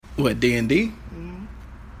What, D&D? Mm-hmm.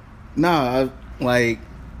 Nah, like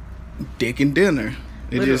dick and dinner. It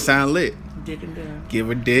Literally. just sound lit. Dick and dinner.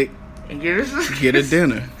 Give a dick, And get a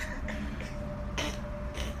dinner.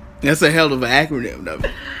 That's a hell of an acronym, though.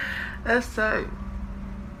 That's tight.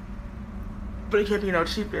 But it can't be no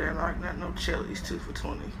cheaper than like not no Chili's 2 for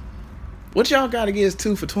 $20. What y'all got against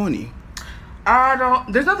 2 for $20? I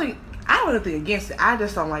don't have nothing against it. I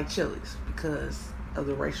just don't like Chili's because of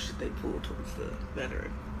the racist shit they pull towards the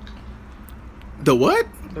veteran. The what?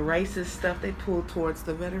 The racist stuff they pull towards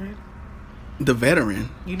the veteran. The veteran.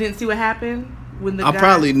 You didn't see what happened when I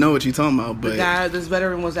probably know what you're talking about, but this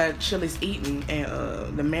veteran was at Chili's eating,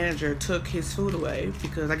 and the manager took his food away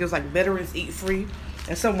because I guess like veterans eat free,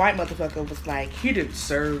 and some white motherfucker was like, he didn't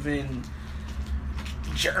serve in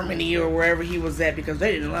Germany or wherever he was at because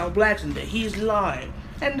they didn't allow blacks in there. He's lying,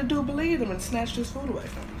 and the dude believed him and snatched his food away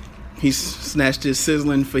from him. He snatched his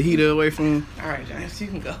sizzling fajita away from him. All right, James, you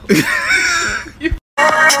can go.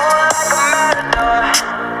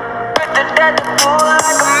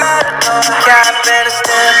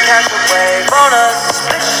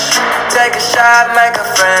 Take a shot, make a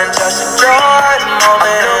friend, just enjoy the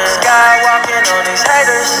moment. Blue sky, walking on these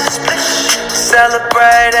haters.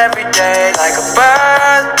 Celebrate every day like a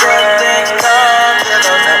birthday. Things come, get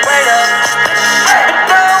on that wait up.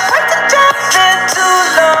 Don't wait to jump in too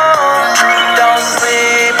long. Don't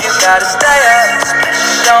sleep, you gotta stay up.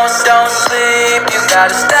 Don't sleep, you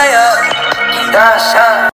gotta stay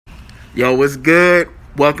up. Yo, what's good?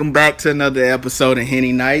 Welcome back to another episode of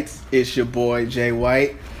Henny Nights. It's your boy Jay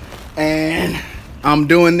White, and I'm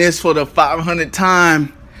doing this for the 500th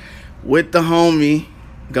time with the homie.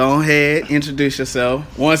 Go ahead, introduce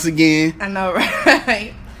yourself once again. I know,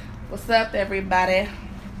 right? What's up, everybody?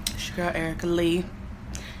 It's your girl Erica Lee.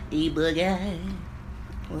 E-Boogie.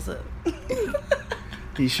 What's up?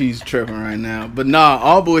 She's tripping right now. But nah,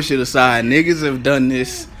 all bullshit aside, niggas have done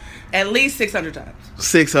this at least 600 times.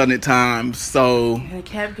 600 times. So and it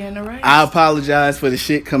kept getting erased. I apologize for the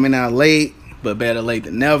shit coming out late, but better late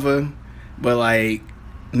than never. But like,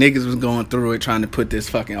 niggas was going through it trying to put this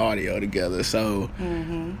fucking audio together. So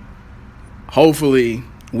hopefully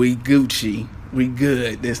we Gucci, we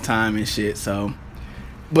good this time and shit. So,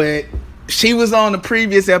 but she was on the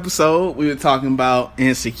previous episode. We were talking about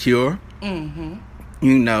Insecure.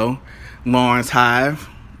 You know, Lawrence Hive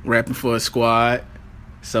rapping for a squad.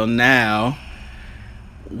 So now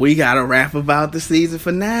we gotta rap about the season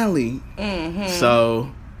finale.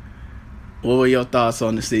 So what were your thoughts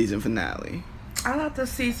on the season finale? I thought the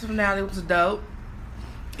season finale was dope.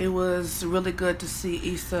 It was really good to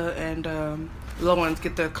see Issa and Lawrence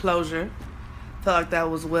get their closure. Felt like that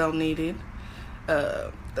was well needed.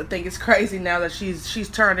 I think it's crazy now that she's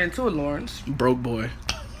turned into a Lawrence. Broke boy.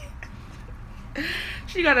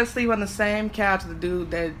 She got to sleep on the same couch with the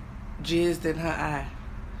dude that jizzed in her eye,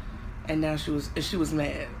 and now she was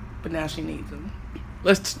mad, but now she needs him.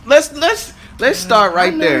 Let's start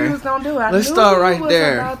right there. He was gonna do it. Let's start right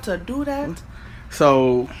there. About to do that.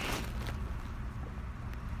 So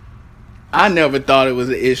I never thought it was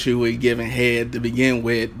an issue with giving head to begin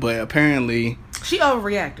with, but apparently she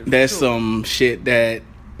overreacted. That's some shit that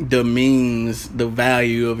demeans the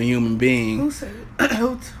value of a human being. Who said it?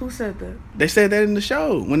 Who said that? They said that in the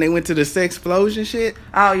show when they went to the sex explosion shit.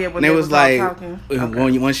 Oh yeah, when they was like, talking.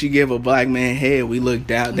 Okay. Once you give a black man head, we look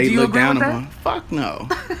down. They look down upon. Fuck no.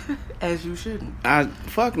 As you shouldn't.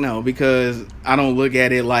 Fuck no, because I don't look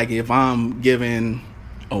at it like if I'm giving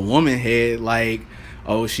a woman head, like,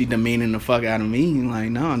 oh, she demeaning the fuck out of me.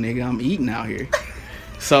 Like, no, nigga, I'm eating out here.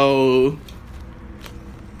 So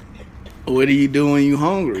what do you do when you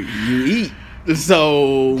hungry? You eat.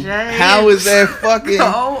 So James, how is that fucking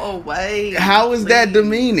go away? How is that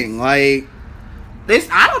demeaning? Like this,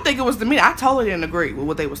 I don't think it was demeaning. I totally didn't agree with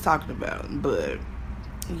what they was talking about, but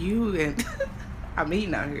you and I'm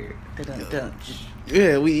eating out here.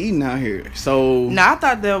 Yeah, we eating out here. So now I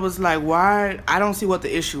thought there was like, why? I don't see what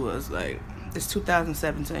the issue was. Like, it's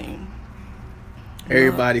 2017.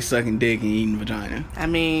 Everybody sucking dick and eating vagina. I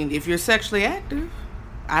mean, if you're sexually active,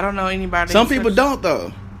 I don't know anybody. Some people don't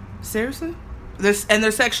though. Seriously?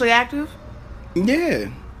 They're sexually active? Yeah.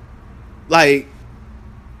 Like,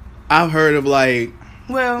 I've heard of like,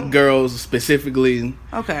 well, girls specifically.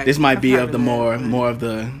 Okay. This might be of the more of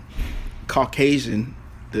the Caucasian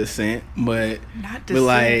descent, but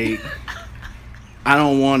like, I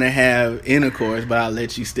don't want to have intercourse, but I'll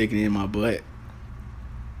let you stick it in my butt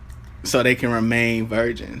so they can remain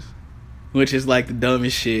virgins, which is like the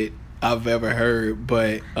dumbest shit I've ever heard,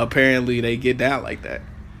 but apparently they get down like that.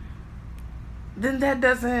 Then that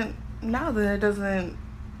doesn't.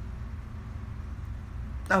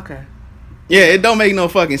 Okay. Yeah, it don't make no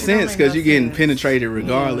fucking It don't sense make because no you getting sense. penetrated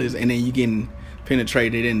regardless, and then you getting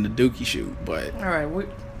penetrated in the dookie shoot. But All right, we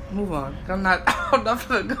move on. I'm not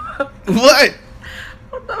gonna go. what?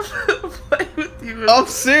 I'm not gonna play with you. I'm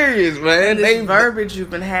serious, man. And this verbiage you've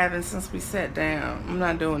been having since we sat down. I'm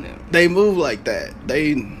not doing it. They move like that.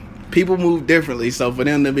 People move differently. So for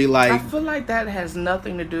them to be I like, feel like that has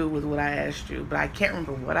nothing to do with what I asked you, but I can't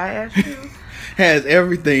remember what I asked you. has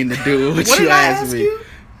everything to do with what What you did I asked ask me. you?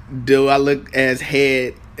 Do I look at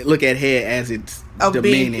head as it's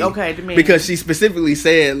demeaning? Okay, demeaning. Because she specifically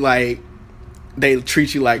said like they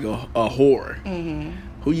treat you like a whore. Mm-hmm.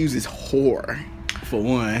 Who uses whore for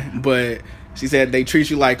one? But she said they treat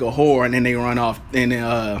you like a whore, and then they run off. And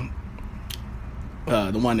then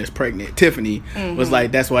the one that's pregnant, Tiffany, was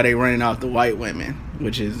like, that's why they running off the white women,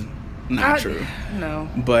 which is not true. No,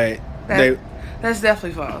 But that's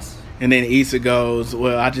definitely false. and then Issa goes,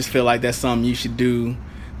 well, I just feel like that's something you should do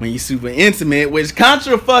when you super intimate, which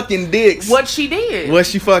contra fucking dicks What she did. what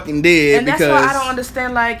she fucking did. And that's because why I don't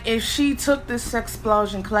understand, like, if she took this sex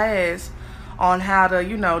explosion class on how to,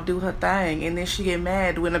 do her thing, and then she get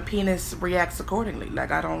mad when a penis reacts accordingly.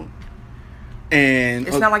 Like, I don't... And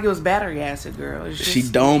It's not like it was battery acid, girl. It's just, she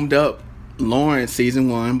domed up Lawrence season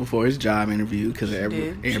 1 before his job interview because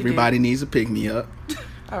everybody needs to pick me up.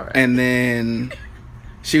 All right. And then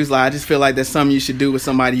she was like, I just feel like that's something you should do with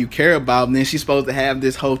somebody you care about. And then she's supposed to have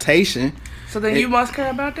this hotation. So then you must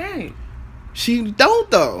care about that. She don't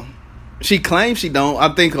though. She claims she don't.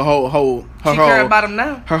 I think her whole She care about him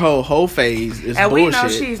now. her whole phase is And bullshit. we know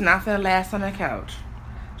she's not finna last on the couch.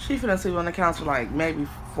 She finna sleep on the couch for like maybe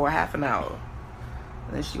for half an hour.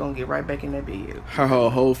 And then she gonna get right back in that bed. Her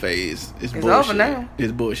whole phase is It's bullshit. over now.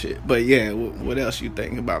 It's bullshit. But yeah, what else you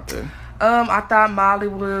think about the? I thought Molly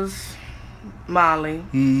was Molly.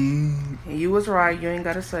 Mm, And you was right. You ain't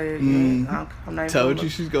gotta say it. I'm not even told gonna you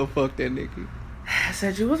she's gonna fuck that nigga. I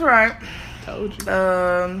said you was right. Told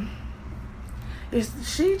you.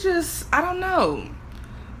 She just, I don't know.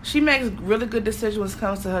 She makes really good decisions when it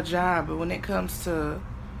comes to her job, but when it comes to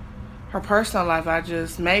her personal life, I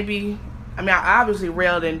obviously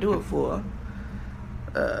Rail didn't do it for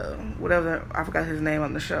her. Whatever, I forgot his name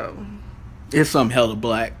on the show. It's some hella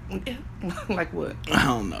black. Like what? I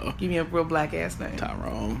don't know. Give me a real black ass name.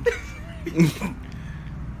 Tyrone.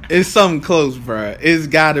 It's something close, bruh. It's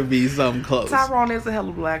gotta be something close. Tyrone is a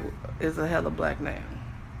hella black name.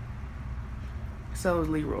 So is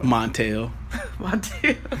Leroy. Montel.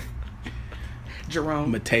 Montel.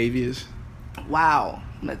 Jerome. Matavius. Wow.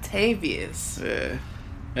 Matavius. Yeah.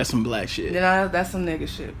 That's some black shit. That's some nigga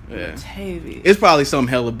shit. Yeah. Matavius. It's probably something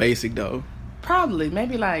hella basic though. Probably.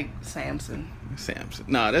 Maybe like Samson. Samson.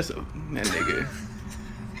 Nah, that nigga.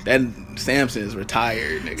 That Samson is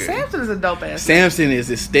retired, nigga. Samson is a dope ass Samson is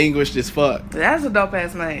distinguished as fuck. name. That's a dope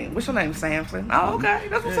ass name. What's your name? Samson. Oh, okay.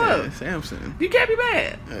 That's what's up. Samson. You can't be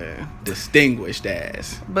bad. Yeah. Distinguished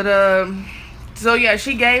ass. But so yeah,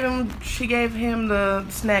 she gave him the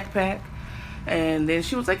snack pack, and then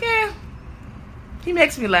she was like, yeah, he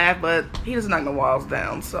makes me laugh, but he doesn't knock the walls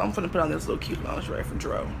down. So I'm gonna put on this little cute lingerie for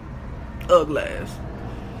Dro. Ugly ass.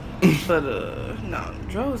 But no,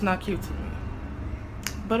 Dro is not cute to me.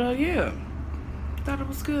 But yeah, thought it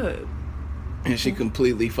was good. And she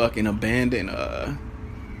completely fucking abandoned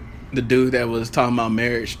the dude that was talking about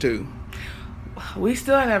marriage too. We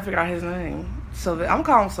still ain't never figured out his name. So I'm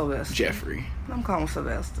calling him Sylvester. Jeffrey. I'm calling him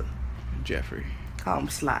Sylvester. Jeffrey. Call him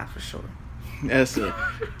Sly for sure. That's the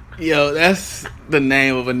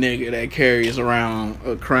name of a nigga that carries around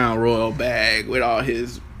a Crown Royal bag with all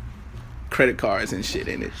his credit cards and shit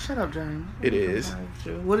in it. Shut up, James. It is.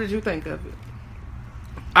 What did you think of it?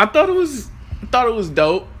 I thought it was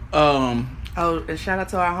dope. Oh, and shout out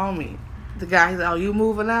to our homie. The guy, he's like, oh, you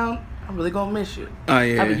moving out? I'm really gonna miss you. Oh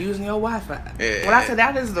yeah. I've been using your Wi-Fi. Yeah. When I said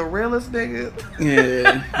that is the realest nigga.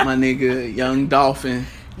 Yeah, my nigga, Young Dolphin.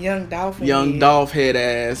 Young Dolphin. Young Dolph head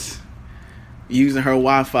ass. Using her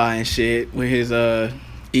Wi-Fi and shit with his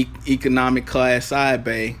economic class side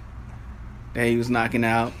bay that he was knocking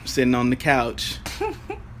out, sitting on the couch.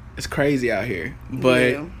 It's crazy out here.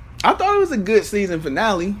 But yeah. I thought it was a good season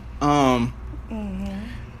finale.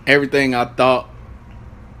 Everything I thought.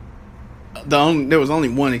 There was only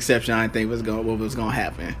one exception. I didn't think what was gonna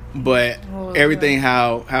happen, but everything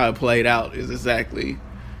how it played out is exactly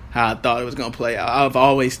how I thought it was gonna play out. I've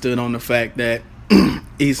always stood on the fact that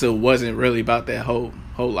Issa wasn't really about that whole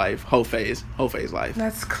phase life.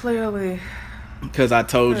 That's clearly Because I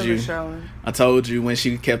told showing. you when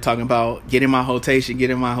she kept talking about getting my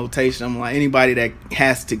hotation. I'm like, anybody that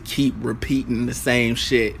has to keep repeating the same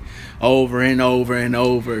shit over and over and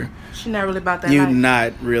over, She's not really about that you're life.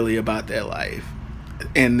 not really about that life.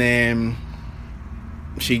 And then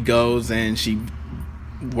she goes and she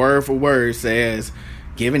word for word says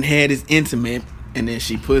giving head is intimate, and then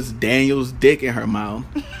she puts Daniel's dick in her mouth.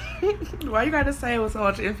 Why you gotta say it with so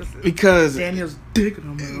much emphasis? Because Daniel's dick in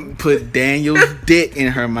her mouth. Put Daniel's dick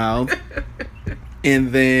in her mouth,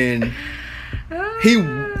 and then he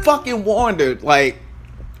fucking warned her, like,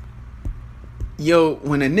 yo,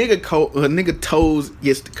 when a nigga toes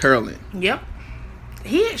gets to curling. Yep.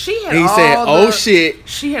 She had. He all said, "Oh the, shit."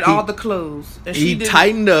 She had all the clues. And he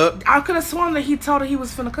tightened up. I could have sworn that he told her he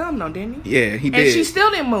was finna come, though, didn't he? Yeah, he did. And she still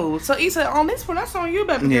didn't move. So he said, "On this one, that's on you,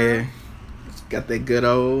 baby girl." Yeah, got that good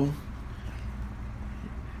old.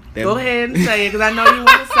 Go ahead and say it, because I know you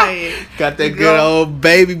want to say it. Got that good old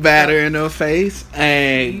baby batter in her face,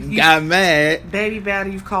 and got mad. Baby batter,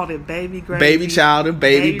 you've called it baby gravy. Baby chowder,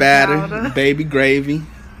 baby batter, chowder. baby gravy.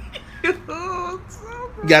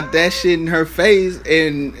 Got that shit in her face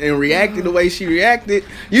and reacted the way she reacted.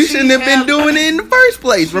 You shouldn't have been doing it in the first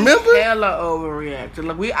place, remember? Hella overreacted.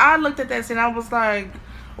 Like, I looked at that scene, I was like,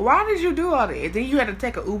 why did you do all that? And then you had to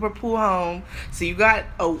take an Uber pool home. So you got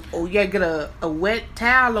you gotta get a wet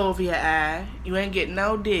towel over your eye. You ain't getting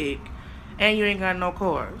no dick. And you ain't got no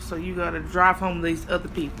car. So you gotta drive home with these other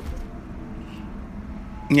people.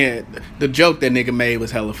 Yeah, the joke that nigga made was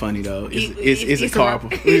hella funny though. It's a carpool.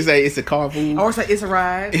 What you say? It's a carpool. Or say it's a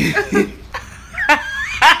ride.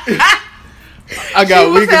 I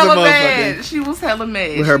got weak as a motherfucker. Mad. She was hella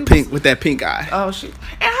mad. With her pink, with that pink eye. Oh, and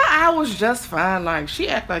her eye was just fine. Like, she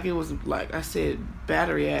acted like it was, like I said,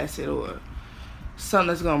 battery acid or something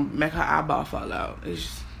that's gonna make her eyeball fall out.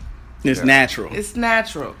 It's natural. It's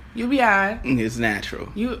natural. You be alright. It's natural.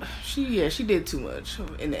 She did too much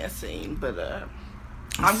in that scene, but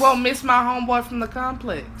I'm gonna miss my homeboy from the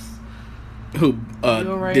complex. Who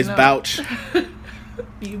this Bouch?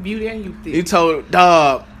 You beauty and you thick. You told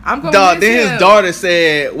dog. I'm gonna dog. miss Then him. his daughter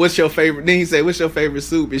said, "What's your favorite?" Then he said, "What's your favorite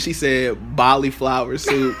soup?" And she said, "Cauliflower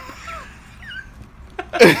soup."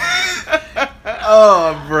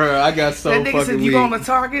 Oh, bro, I got so that nigga fucking said, weak. "You going to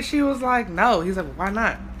Target?" She was like, "No." He's like, "Why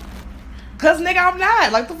not?" Cause nigga, I'm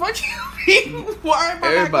not. Like, the fuck you? Why am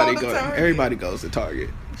I not going to Target? Everybody goes to Target.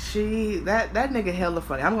 That nigga hella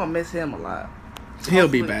funny. I'm gonna miss him a lot. He'll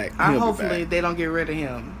be back. Hopefully they don't get rid of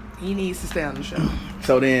him. He needs to stay on the show.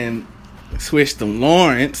 So then, switch to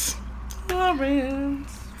Lawrence.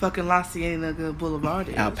 Fucking La Cienega Boulevard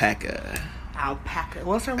is. Alpaca.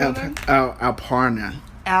 What's her real name? Alparna.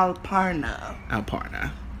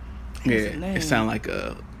 Alparna. Yeah, it sounds like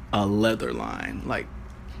a leather line. Like,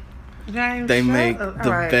 James, they make All the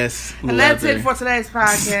right. best and leather. that's it for today's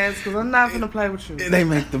podcast, because I'm not going to play with you. They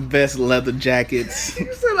make the best leather jackets.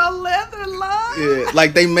 You said a leather line? Yeah,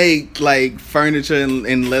 like they make like furniture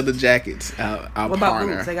and leather jackets. What about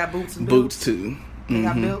boots? They got boots and boots too. They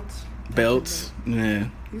got belts? Belts, yeah.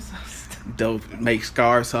 You so stupid. Dope. Make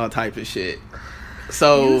scarves, all type of shit.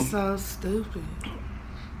 So You so stupid.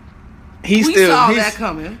 We saw that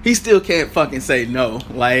coming. He still can't fucking say no.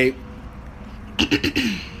 Like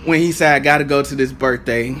when he said, "I gotta go to this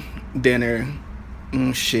birthday dinner,"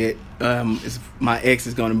 shit. My ex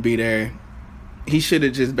is gonna be there. He should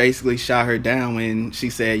have just basically shot her down when she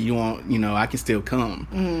said, I can still come.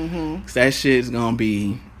 Mm-hmm. 'Cause that shit's gonna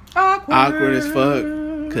be awkward as fuck.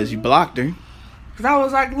 'Cause you blocked her. 'Cause I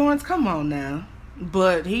was like, Lawrence, come on now.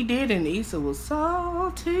 But he did, and Issa was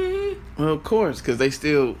salty. Well, of course, 'cause they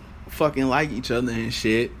still fucking like each other and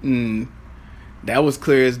shit. And that was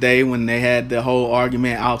clear as day when they had the whole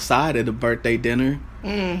argument outside of the birthday dinner.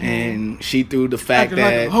 Mm-hmm. And she threw the fact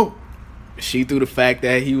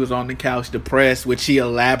that he was on the couch depressed, which she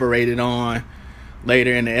elaborated on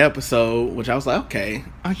later in the episode, which I was like, okay,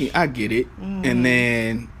 I get it. Mm-hmm. And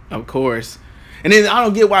then, of course, and then I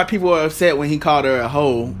don't get why people are upset when he called her a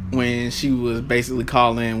hoe when she was basically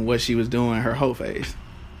calling what she was doing her hoe face.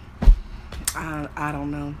 I don't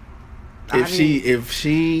know. If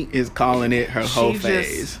she is calling it her hoe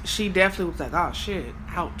face, she definitely was like, oh shit,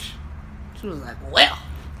 ouch. She was like, well,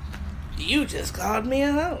 you just called me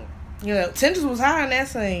a hoe. Tensions was high in that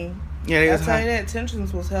scene. Yeah, I'll tell you that.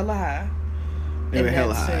 Tensions was hella high. They were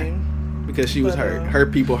hella high because she was hurt.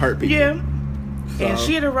 Hurt people hurt people. Yeah, so. And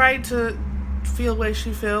she had a right to feel the way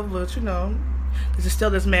she felt, but this is still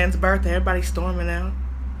this man's birthday. Everybody's storming out.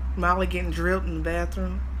 Molly getting drilled in the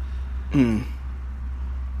bathroom.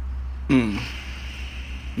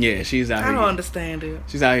 Yeah, she's out here. I don't understand it.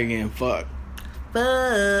 She's out here getting fucked.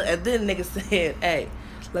 And then nigga said, hey,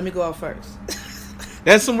 let me go out first.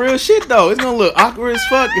 That's some real shit, though. It's gonna look awkward as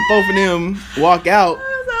fuck if both of them walk out.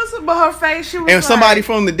 But her face, she was and somebody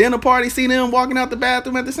from the dinner party see them walking out the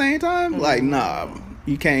bathroom at the same time. Mm-hmm. Like, nah,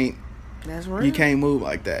 you can't. That's real. You can't move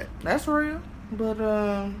like that. That's real. But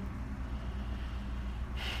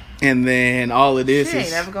And then all of this She ain't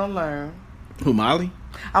is never gonna learn. who, Molly?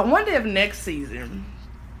 I wonder if next season,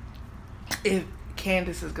 if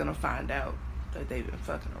Candace is gonna find out that they've been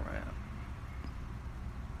fucking around.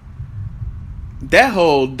 That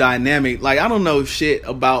whole dynamic, like I don't know shit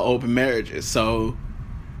about open marriages, so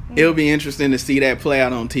it'll be interesting to see that play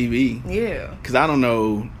out on TV. Yeah. Because I don't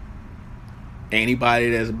know anybody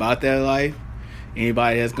that's about that life,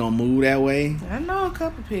 anybody that's gonna move that way. I know a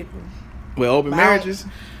couple people. With open marriages,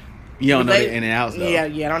 you don't know the in and outs though. Yeah,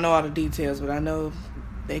 I don't know all the details, but I know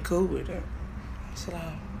they cool with it. So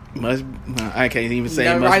I can't even say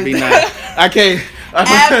No, it must right be there. nice. I can't.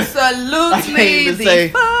 absolutely even say-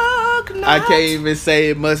 fuck not. I can't even say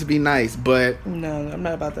it must be nice, but No, I'm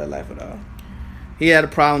not about that life at all. he had a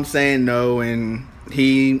problem saying no, and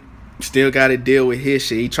he still got to deal with his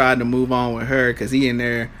shit. He tried to move on with her because he in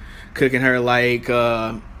there cooking her like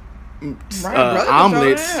omelets,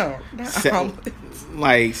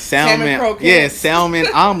 like salmon croquettes. yeah, salmon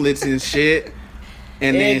omelets and shit.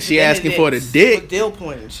 And then she asking for the dick. Dill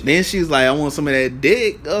point and shit. Then she was like, "I want some of that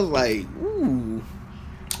dick." I was like, "Ooh,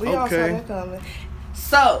 We all saw okay." that coming.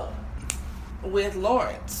 So, with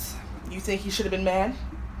Lawrence, you think he should have been mad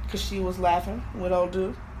because she was laughing with old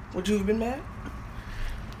dude? Would you have been mad?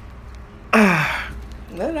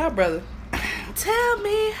 Let it out, brother. Tell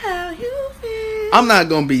me how you feel. I'm not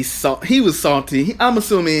gonna be salty. He was salty. I'm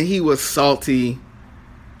assuming he was salty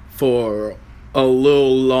for a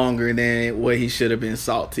little longer than what he should have been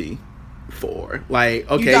salty for. Like,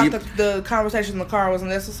 okay, You thought the conversation in the car was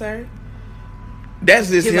necessary?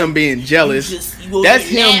 that's just He's him like, being jealous. you That's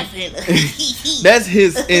him. laughing. That's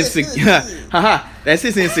his that's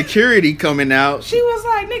his insecurity coming out She was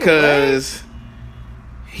like, nigga, because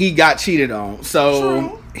he got cheated on. So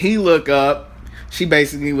True. he look up. She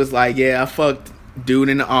basically was like, "Yeah, I fucked dude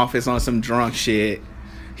in the office on some drunk shit.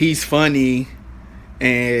 He's funny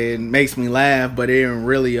and makes me laugh, but it ain't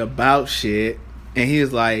really about shit." And he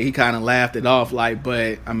was like, he kind of laughed it off, like,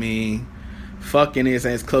 "But I mean, fucking is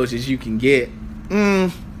as close as you can get."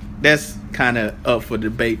 That's kind of up for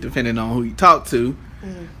debate depending on who you talk to.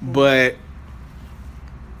 But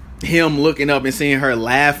him looking up and seeing her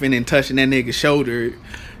laughing and touching that nigga's shoulder,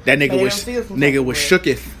 that nigga Made was him feel some type of way.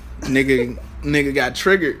 shooketh. Nigga got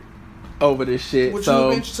triggered over this shit.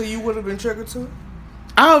 So you would have been triggered too?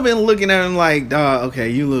 I've been looking at him like, dog, okay,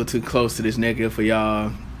 you a little too close to this nigga for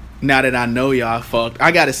y'all. Now that I know y'all fucked,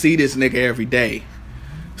 I gotta see this nigga every day.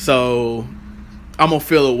 So I'm gonna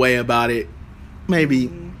feel a way about it maybe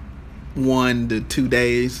 1 to 2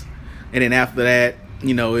 days. And then after that,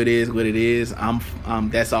 you know, it is what it is. I'm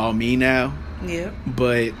that's all me now. Yeah.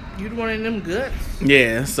 But You'd one of them guts.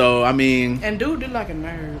 yeah, so I mean, And dude did like a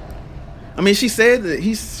nerd. she said that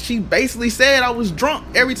she basically said I was drunk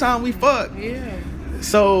every time we fucked. Yeah.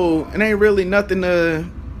 So it ain't really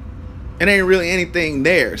anything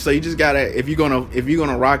there. So you just gotta, if you're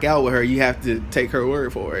gonna rock out with her, you have to take her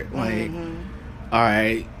word for it. Like, all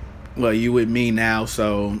right, well, you with me now,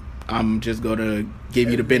 so I'm just gonna give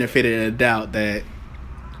you the benefit of the doubt that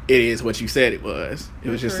it is what you said it was. It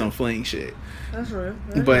was just some fling shit. That's real.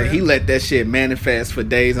 But he let that shit manifest for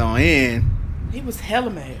days on end, He was hella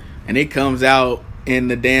mad. and it comes out in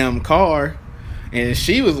the damn car. And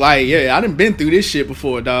she was like, "Yeah, I done been through this shit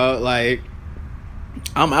before, dog. Like,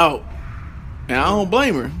 I'm out." And I don't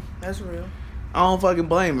blame her. That's real. I don't fucking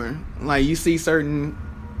blame her. Like, you see certain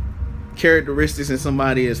characteristics in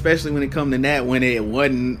somebody, especially when it come to that, when it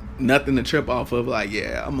wasn't nothing to trip off of. Like,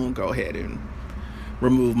 yeah, I'm gonna go ahead and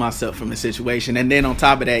remove myself from the situation. And then on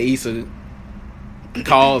top of that, Issa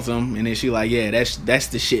calls him, and then she like, "Yeah, that's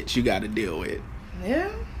the shit you got to deal with." Yeah.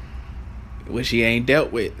 Which she ain't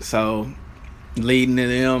dealt with. So leading to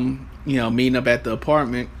them, meeting up at the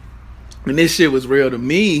apartment. And this shit was real to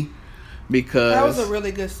me because That was a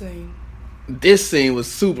really good scene. this scene was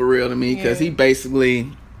super real to me because Yeah. he basically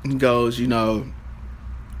goes,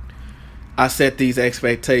 I set these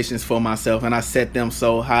expectations for myself, and I set them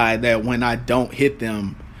so high that when I don't hit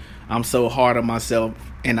them, I'm so hard on myself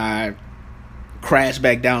and I crash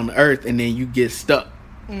back down to earth, and then you get stuck.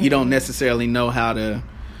 You don't necessarily know how to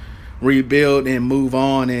rebuild and move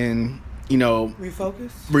on and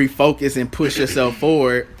refocus and push yourself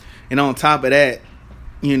forward. And on top of that,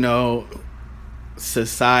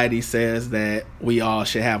 society says that we all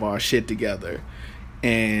should have our shit together.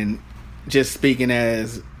 And just speaking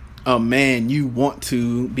as a man, you want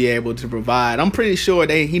to be able to provide. I'm pretty sure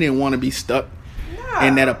he didn't want to be stuck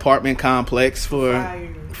in that apartment complex for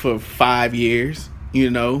 5 years,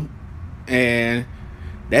 and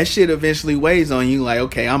that shit eventually weighs on you. Like,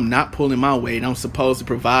 okay, I'm not pulling my weight. I'm supposed to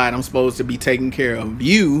provide. I'm supposed to be taking care of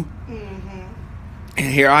you.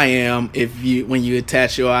 And here I am, when you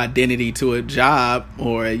attach your identity to a job,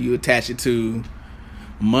 or you attach it to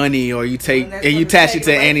money, or you attach it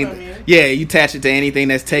to anything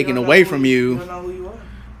that's taken away from you. You don't know who you are.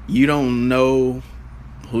 You don't know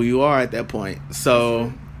who you are at that point.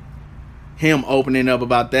 So him opening up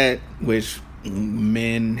about that, which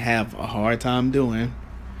men have a hard time doing,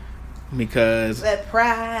 because that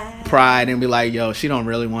pride, and be like, yo, she don't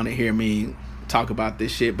really want to hear me talk about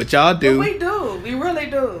this shit, but y'all do. But we do. We really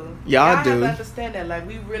do. Y'all do. Have to understand that. Like,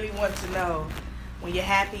 we really want to know when you're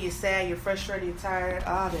happy, you're sad, you're frustrated, you're tired,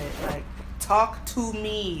 all that. Like, talk to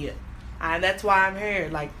me. And that's why I'm here.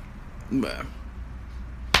 Like,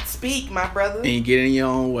 speak, my brother. And you get in your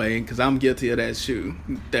own way, because I'm guilty of that shit too.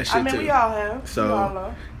 We all have. So, we all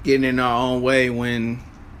are. Getting in our own way when,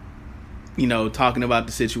 talking about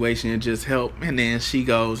the situation, it just helped. And then she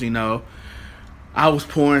goes, I was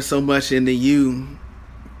pouring so much into you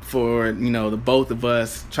for, the both of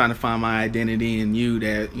us, trying to find my identity in you,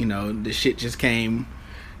 that, the shit just came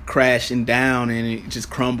crashing down and it just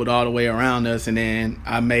crumbled all the way around us. And then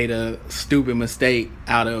I made a stupid mistake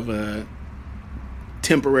out of a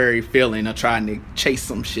temporary feeling of trying to chase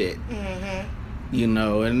some shit.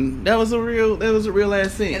 And that was a real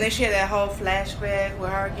ass scene. And then she had that whole flashback with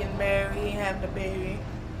her getting married and having a baby.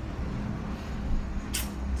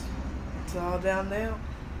 It's all down there.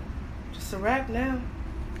 Just a wrap now.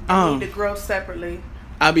 They need to grow separately.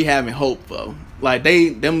 I be having hope though. Like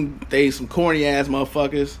they some corny ass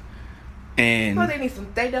motherfuckers, and well,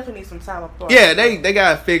 they definitely need some time apart. Yeah, they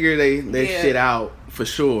gotta figure they shit out for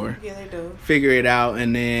sure. Yeah, they do. Figure it out,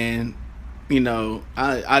 and then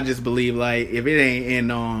I just believe, like, if it ain't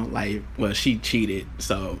end on, like, well, she cheated,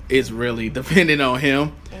 so it's really dependent on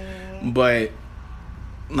him. But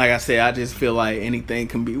like I said, I just feel like anything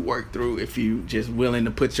can be worked through if you just willing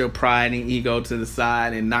to put your pride and ego to the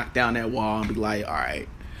side and knock down that wall and be like, all right,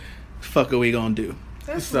 fuck, are we gonna do?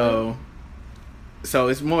 So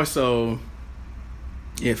it's more so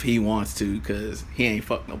if he wants to, because he ain't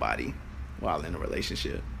fucked nobody while in a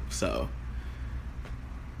relationship. So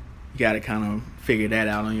you gotta kind of figure that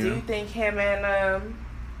out on your own. Do you think him and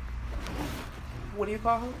what do you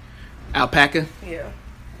call her? Alpaca? Yeah.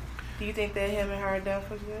 Do you think that him and her are done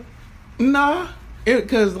for good? Nah,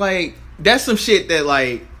 because like that's some shit that,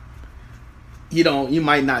 like, you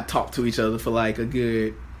might not talk to each other for like a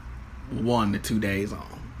good 1 to 2 days on.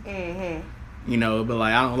 But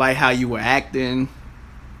like, I don't like how you were acting.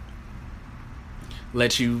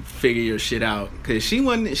 Let you figure your shit out, because she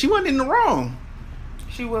wasn't in the wrong.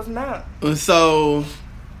 She was not. And so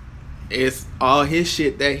it's all his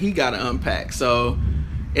shit that he gotta unpack. So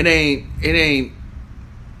it ain't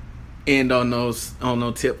end on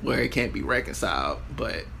no tip where it can't be reconciled.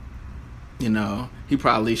 But he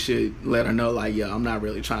probably should let her know, like, yo, I'm not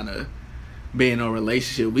really trying to be in a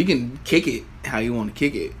relationship. We can kick it how you want to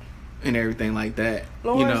kick it and everything like that.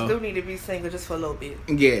 Lawrence do need to be single just for a little bit.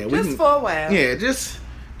 Yeah, for a while. Yeah, just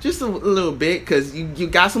a little bit, because you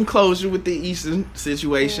got some closure with the Eastern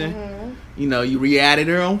situation. You re-added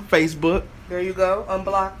her on Facebook. There you go,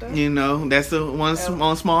 unblocked her. That's the one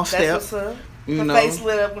small step. That's what's up. Her face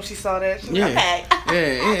lit up when she saw that. She was like,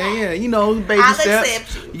 okay. Yeah. Baby I'll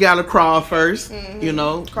steps. accept You gotta crawl first.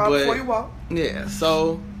 Crawl before you walk. Yeah.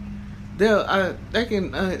 So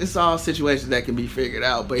it's all situations that can be figured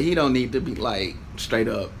out, but he don't need to be like straight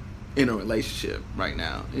up in a relationship right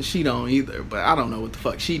now, and she don't either. But I don't know what the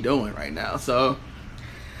fuck she doing right now. So,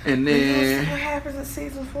 and then what happens in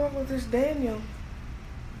season 4 with this Daniel?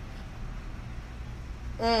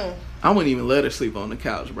 I wouldn't even let her sleep on the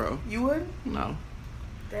couch, bro. You wouldn't? No,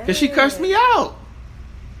 because she cursed me out.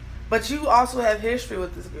 But you also have history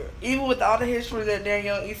with this girl, even with all the history that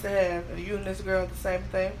Daniel used to have. You and this girl, the same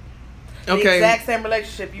thing. The exact same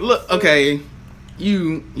relationship.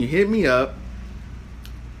 You hit me up.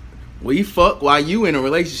 We fuck while you in a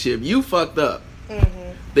relationship. You fucked up.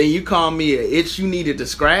 Then you call me an itch you needed to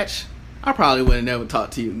scratch. I probably would have never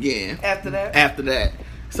talked to you again. After that.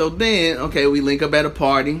 So then, we link up at a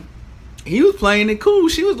party. He was playing it cool.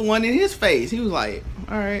 She was the one in his face. He was like,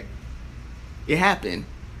 all right. It happened.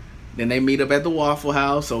 Then they meet up at the Waffle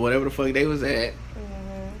House or whatever the fuck they was at.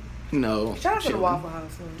 Shout out to the Waffle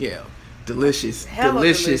House. Yeah. Delicious.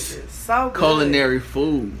 So good. Culinary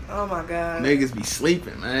food. Oh my god. Niggas be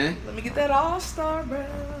sleeping, man. Let me get that All-Star, bro.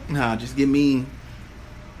 Nah, just give me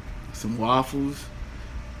some waffles,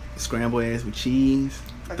 scrambled eggs with cheese,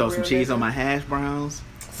 throw some cheese on my hash browns.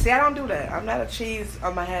 See, I don't do that. I'm not a cheese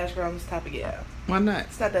on my hash browns type of guy. Why not?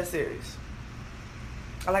 It's not that serious.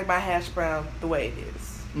 I like my hash brown the way it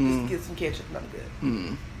is. Just get some ketchup and I'm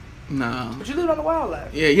good. No. But you live on the wild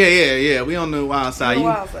life. Yeah. We on the wild side. On the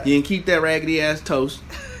wild side. You can keep that raggedy ass toast.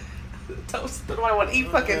 Toast. Nobody want to eat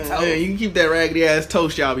fucking toast. Yeah, you can keep that raggedy ass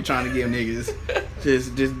toast y'all be trying to give niggas.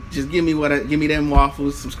 just give me them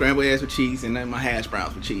waffles, some scrambled eggs with cheese, and then my hash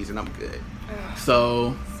browns with cheese, and I'm good.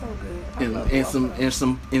 So good. and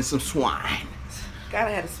some swine.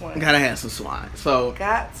 Gotta have the swine. Gotta have some swine. So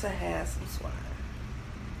got to have some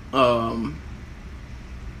swine.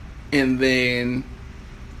 And then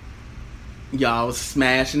y'all was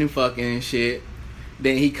smashing and fucking and shit.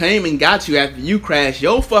 Then he came and got you after you crashed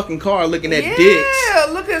your fucking car looking at dicks. Yeah,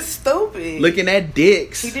 looking stupid. Looking at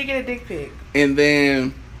dicks. He did get a dick pic. And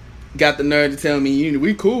then got the nerve to tell me,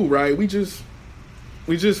 we cool, right? We just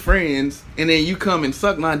friends. And then you come and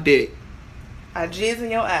suck my dick. I jizz in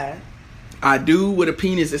your eye. I do what a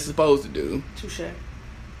penis is supposed to do. Touche.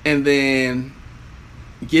 And then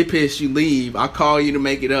get pissed, you leave. I call you to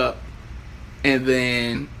make it up. And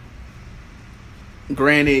then,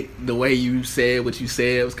 granted, the way you said what you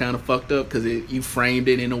said was kind of fucked up because you framed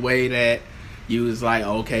it in a way that you was like,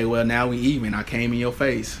 okay, well, now we even. I came in your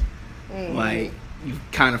face. Mm-hmm. Like, you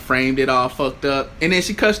kind of framed it all fucked up. And then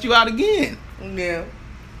she cussed you out again. Yeah.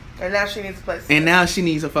 And now she needs a place. And now she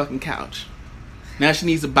needs a fucking couch. Now she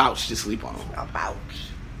needs a couch to sleep on. A couch.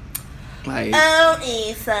 Like, oh,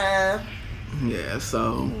 Issa. Yeah,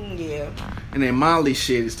 so. Yeah. And then Molly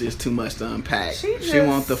shit is just too much to unpack. She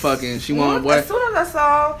want the fucking. She want what? As soon as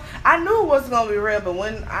I knew it wasn't gonna be real, but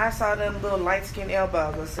when I saw them little light skinned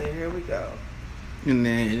elbows, I said, "Here we go." And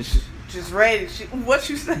then just ready. What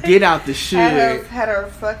you say? Get out the should. Had her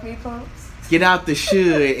fuck me pumps. Get out the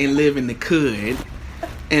should and live in the could.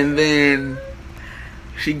 And then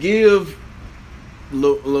she give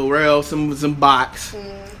Laurel some box.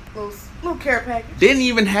 Little care package. Didn't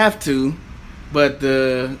even have to, but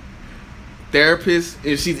the therapist,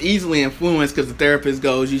 if she's easily influenced, because the therapist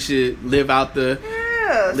goes, you should live in the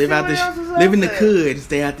could,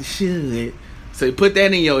 stay out the should. So you put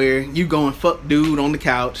that in your ear. You go and fuck dude on the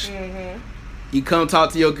couch. Mm-hmm. You come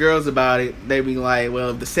talk to your girls about it. They be like,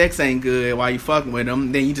 well, if the sex ain't good while you fucking with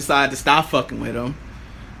them, then you decide to stop fucking with them.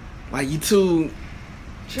 Like, you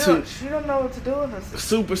she don't know what to do with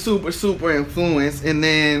herself. Super influenced. And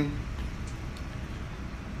then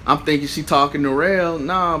I'm thinking she talking to Rail.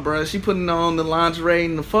 Nah, bro, she putting on the lingerie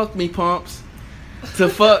and the fuck me pumps to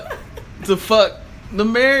fuck the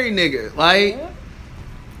married nigga. Like,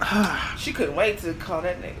 she couldn't wait to call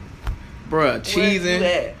that nigga. Bruh,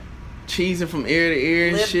 cheesing from ear to ear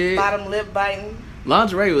and shit. Bottom lip biting.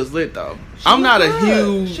 Lingerie was lit though. She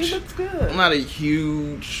looks good. I'm not a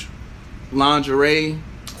huge lingerie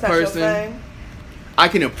person. I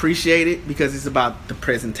can appreciate it because it's about the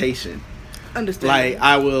presentation. Understand. Like,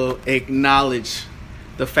 I will acknowledge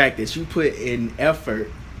the fact that you put in effort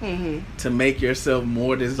to make yourself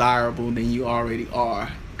more desirable than you already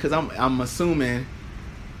are. Because I'm assuming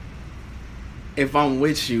if I'm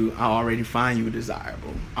with you, I already find you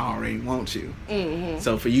desirable. I already want you. Mm-hmm.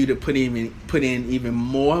 So for you to put in even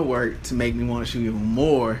more work to make me want you even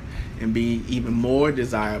more and be even more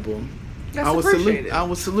desirable, I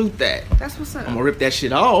would salute that. That's what's up. I'm gonna rip that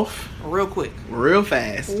shit off real quick, real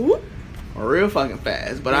fast. Whoop. Real fucking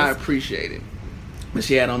fast, but I appreciate it. But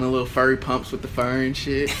she had on the little furry pumps with the fur and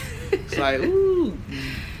shit. It's like, ooh,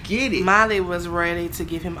 get it. Molly was ready to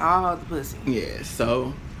give him all the pussy. Yeah,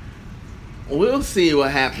 so we'll see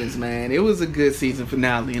what happens, man. It was a good season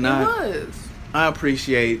finale, and I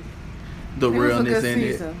appreciate the realness in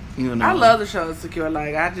it. You know, I love the show Insecure.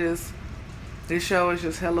 Like, this show is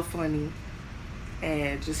just hella funny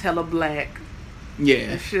and just hella black.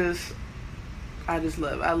 Yeah, it's just. I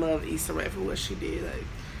love Issa Rae for what she did. Like,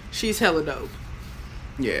 she's hella dope.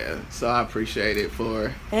 Yeah, so I appreciate it for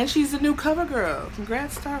her. And she's the new cover girl.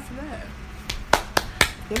 Congrats to her for that.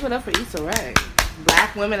 Give it up for Issa Rae.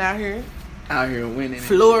 Black women out here winning.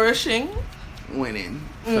 Flourishing. Winning.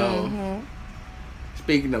 So,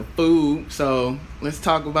 speaking of food, so let's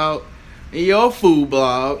talk about your food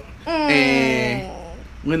blog. And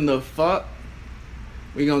when the fuck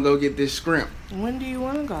we gonna go get this shrimp? When do you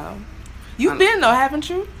want to go? You've been though, haven't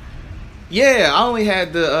you? Yeah, I only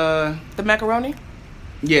had the macaroni.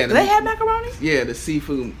 Yeah, they had macaroni. Yeah, the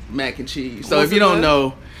seafood mac and cheese. So if you don't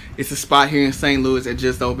know, it's a spot here in St. Louis that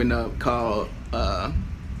just opened up called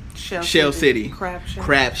Shell City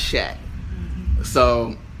Crab Shack. Mm-hmm.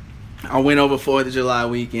 So I went over 4th of July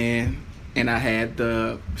weekend and I had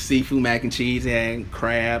the seafood mac and cheese. It had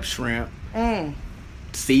crab, shrimp,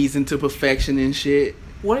 seasoned to perfection and shit.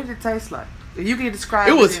 What did it taste like? If you could describe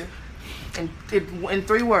it in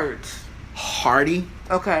 3 words. Hearty.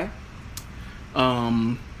 Okay.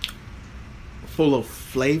 For full of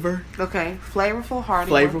flavor. Okay, flavorful,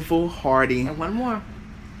 hearty. Flavorful, hearty. And one more.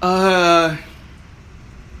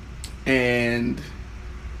 And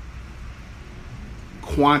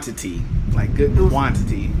quantity, like good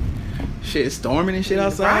quantity. Shit, it's storming and shit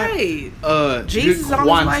outside. Right. Jesus good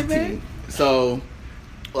on his way, man. So,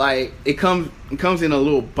 like, it comes in a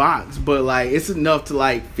little box, but like it's enough to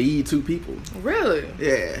like feed 2 people. Really?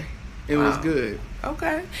 Yeah, it was good.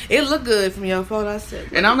 Okay, it looked good from your photo. I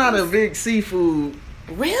said, and I'm not a big seafood.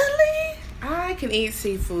 Really? I can eat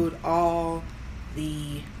seafood all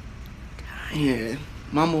the time. Yeah,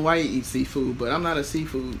 Mama White eats seafood, but I'm not a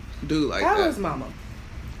seafood dude like that. How is Mama?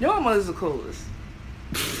 Your mama is the coolest.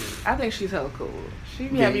 I think she's hella cool. She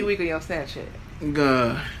be having me weak on your Snapchat.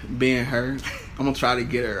 Being her, I'm gonna try to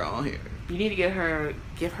get her on here. You need to give her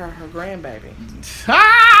her grandbaby.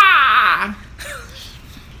 Ah!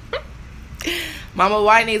 Mama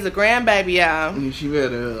White needs a grandbaby, y'all. She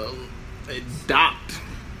better adopt.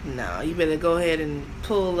 No, you better go ahead and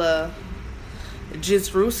pull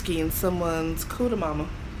Jizruski in someone's cooter mama.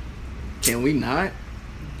 Can we not?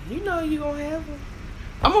 You know you gonna have her.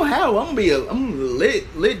 I'm gonna be a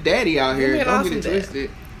lit daddy out here. Don't Don't get get it twisted.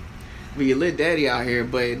 Be a lit daddy out here,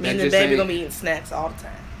 but Me and the baby gonna be eating snacks all the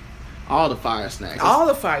time. All the fire snacks. All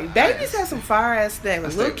the fire. Babies have some fire ass snacks.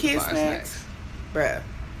 Like little kid snacks. Bruh.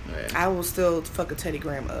 Yeah. I will still fuck a Teddy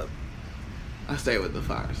Graham up. I stay with the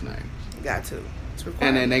fire snacks. Got to. It's required.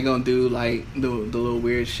 And then they gonna do like the little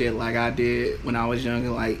weird shit like I did when I was younger,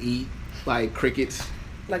 like eat like crickets.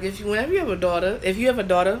 Like whenever you have a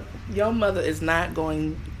daughter, your mother is not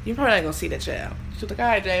going. You're probably not gonna see that child. She's like, all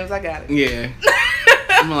right, James, I got it. Yeah.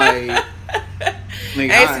 I'm like,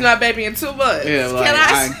 nigga, I ain't seen my baby in 2 months. Yeah,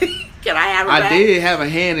 like, can I have her I back? did have a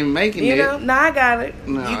hand in making it. You know, nah, I got it.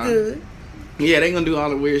 Nah. You good? Yeah, they gonna do all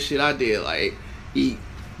the weird shit I did, like eat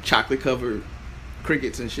chocolate covered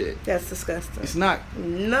crickets and shit. That's disgusting. It's not.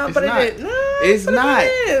 No, it's but not. it is. No, it's but not.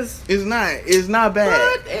 It is. It's not. It's not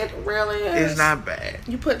bad. But it really is. It's not bad.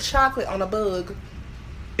 You put chocolate on a bug.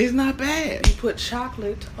 It's not bad. You put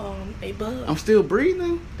chocolate on a bug. I'm still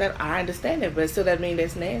breathing. That I understand it, but still that means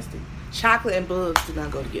that's nasty. Chocolate and bugs do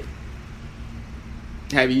not go together.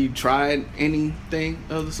 Have you tried anything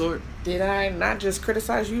of the sort? Did I not just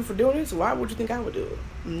criticize you for doing this? Why would you think I would do it?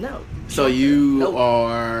 No. So you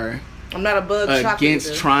are I'm not a bug chocolate against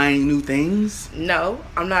eater. trying new things? No,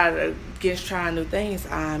 I'm not against trying new things.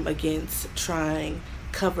 I'm against trying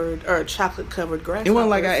chocolate covered grasshoppers. It wasn't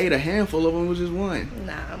like I ate a handful of them, it was just one.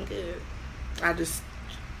 Nah, I'm good. I just.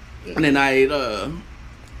 And then I ate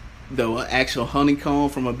the actual honeycomb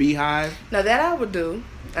from a beehive. Now that I would do.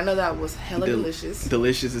 I know that was hella delicious.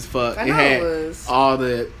 Delicious as fuck. I know it had it was. all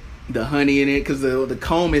the honey in it because the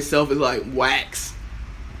comb itself is like wax.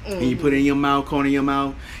 Mm-hmm. And you put it in your mouth, corner of your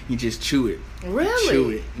mouth, you just chew it. Really? Chew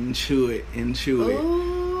it and chew it and chew it.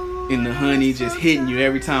 Ooh, and the honey just hitting you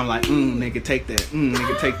every time like, nigga, take that.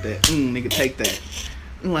 Nigga, take that. Nigga, take that.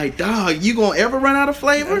 I'm like, dog, you gonna ever run out of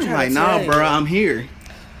flavor? I'm like, nah, bro, I'm here.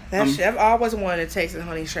 That shit, I've always wanted to taste the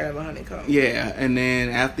honey straight out of a honeycomb. Yeah, and then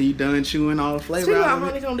after you done chewing all the flavor out of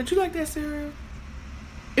honeycomb, did you like that cereal?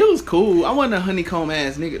 It was cool. I wasn't a honeycomb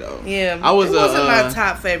ass nigga though. Yeah, it wasn't my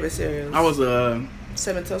top favorite cereals. I was a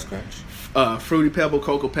Cinnamon Toast Crunch, Fruity Pebble,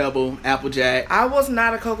 Cocoa Pebble, Applejack. I was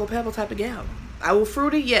not a Cocoa Pebble type of gal. I will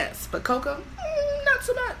fruity, yes, but cocoa, not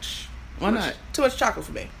so much. Why not? Too much chocolate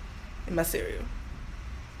for me in my cereal.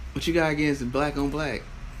 What you got against the black on black?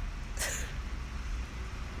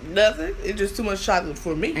 Nothing. It's just too much chocolate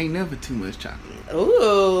for me. Ain't never too much chocolate.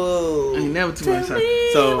 Ooh. Ain't never too much chocolate.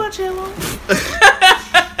 So what you want.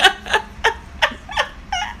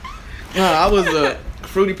 I was a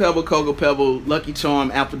Fruity Pebble, Cocoa Pebble, Lucky Charm,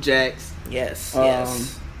 Apple Jacks. Yes.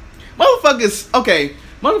 Yes. Motherfuckers. Okay.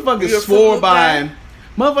 Motherfuckers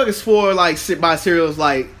swore like sit by cereals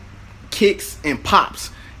like Kicks and Pops.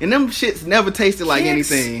 And them shits never tasted like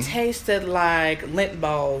anything. Tasted like lint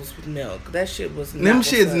balls with milk. That shit was not. Them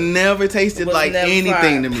shits never tasted like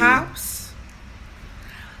anything to me. Pops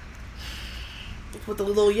with the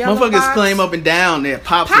little yellow motherfuckers box. claim up and down that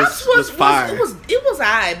Pops was fire. It was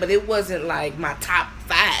alright, but it wasn't like my top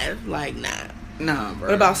 5. Like nah, bro.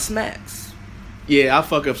 What about Smacks? Yeah, I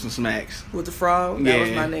fuck up some Smacks with the frog. That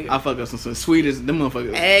was my nigga. I fuck up some sweet as them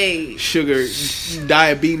motherfuckers. Hey, sugar,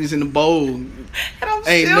 diabetes in the bowl. And I'm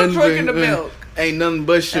still drinking the milk. Ain't nothing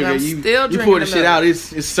but sugar. And I'm still you pour the shit out.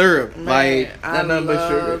 It's syrup. Man, like I nothing but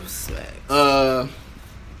sugar. Smacks.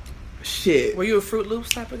 Shit. Were you a Fruit Loops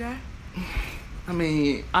type of guy? I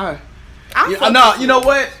mean, you know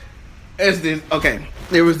what?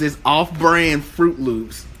 There was this off-brand Fruit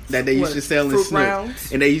Loops that they used to sell in Snoop,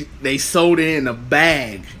 and they sold it in a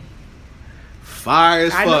bag, fire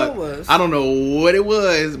as fuck. I know it was. I don't know what it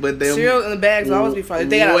was, but them cereal in the bags always be fire.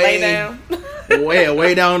 They gotta lay down.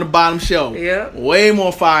 way down on the bottom shelf. Yeah. Way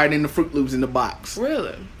more fire than the Fruit Loops in the box.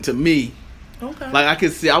 Really? To me. Okay. Like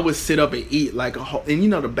I would sit up and eat like a whole, and you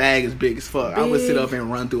know the bag is big as fuck. I would sit up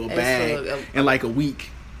and run through a bag in like a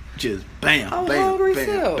week. Just bam, bam, bam, bam,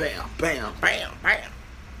 bam, bam, bam,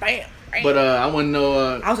 bam. But I want to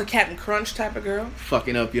know. I was a Captain Crunch type of girl.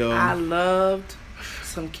 Fucking up your. I loved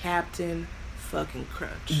some Captain fucking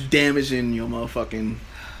Crunch. Damaging your motherfucking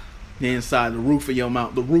the inside, the roof of your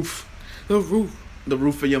mouth, the roof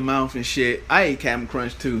of your mouth and shit. I ate Captain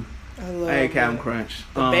Crunch too. I ate Captain Crunch.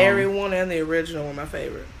 The berry one and the original one, my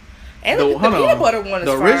favorite. And the peanut butter one is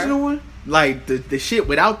the fire. original one. Like the shit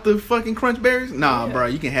without the fucking crunch berries? Nah, bro,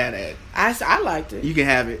 you can have that. I liked it. You can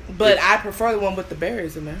have it. But I prefer the one with the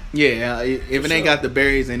berries in there. Yeah, if it ain't got the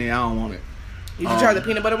berries in it, I don't want it. You try the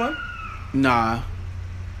peanut butter one? Nah.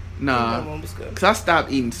 That one was good. Because I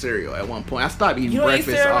stopped eating cereal at one point. I stopped eating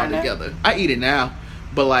breakfast altogether. Right, I eat it now.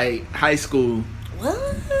 But like high school, what?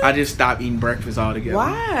 I just stopped eating breakfast altogether.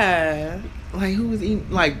 Why? Like who was eating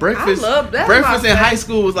like breakfast? I love that. Breakfast in high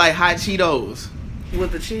school was like hot Cheetos.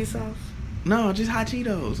 With the cheese sauce? No, just hot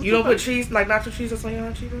Cheetos. You don't put cheese, like nacho cheese sauce on your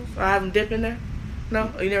hot Cheetos? Or have them dipped in there?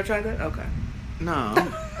 No? You never tried that? Okay. No.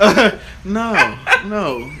 no.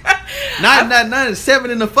 Not at 7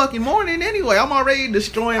 in the fucking morning anyway. I'm already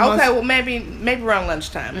destroying my... Okay, well maybe around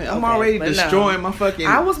lunchtime. Yeah, I'm already destroying my fucking...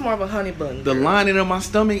 I was more of a honey bun the lining of my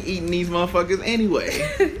stomach eating these motherfuckers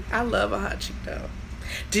anyway. I love a hot Cheeto.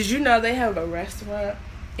 Did you know they have a restaurant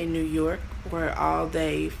in New York where all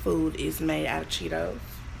day food is made out of Cheetos?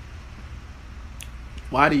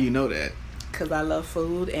 Why do you know that? Because I love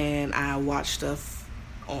food and I watch stuff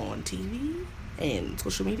on TV and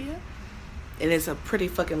social media. And it's a pretty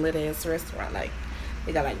fucking lit ass restaurant. Like,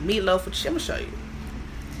 they got like meatloaf and shit. I'm gonna show you.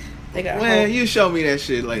 They got you show me that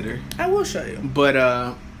shit later. I will show you. But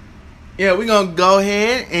yeah, we're gonna go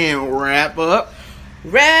ahead and wrap up.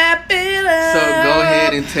 Wrap it up. So go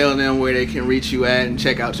ahead and tell them where they can reach you at and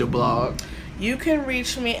check out your blog. You can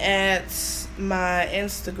reach me at my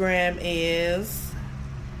Instagram is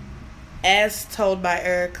As Told by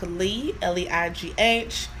Erica Lee, Leigh,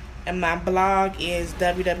 and my blog is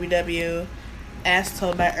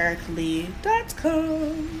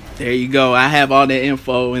www.astoldbyericalee.com. There you go. I have all that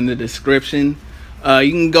info in the description.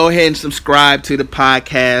 You can go ahead and subscribe to the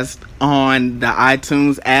podcast on the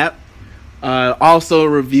iTunes app. Also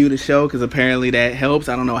review the show because apparently that helps.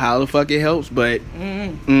 I don't know how the fuck it helps, but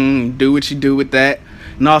do what you do with that.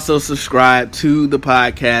 And also subscribe to the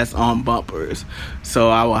podcast on Bumpers.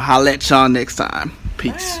 So I will holler at y'all next time.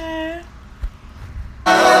 Peace. Bye.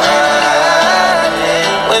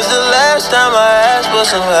 When's the last time I asked for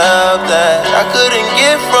some help that I couldn't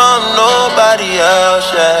get from nobody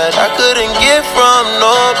else? Yet I couldn't get from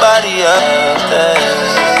nobody else.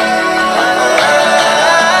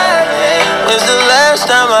 When's the last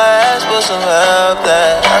time I asked for some help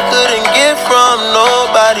that I couldn't get from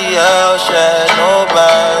nobody else? Yeah,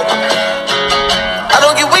 nobody. I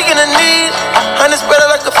don't get weak in the knees, honey spread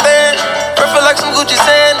it like a fan. Perfect like some Gucci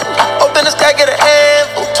sand. Open the stack, get a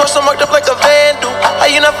handful. Torso marked up like a vandal.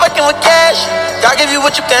 How you not fucking with cash? God give you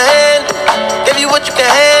what you can handle. Give you what you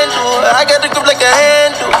can handle. I got the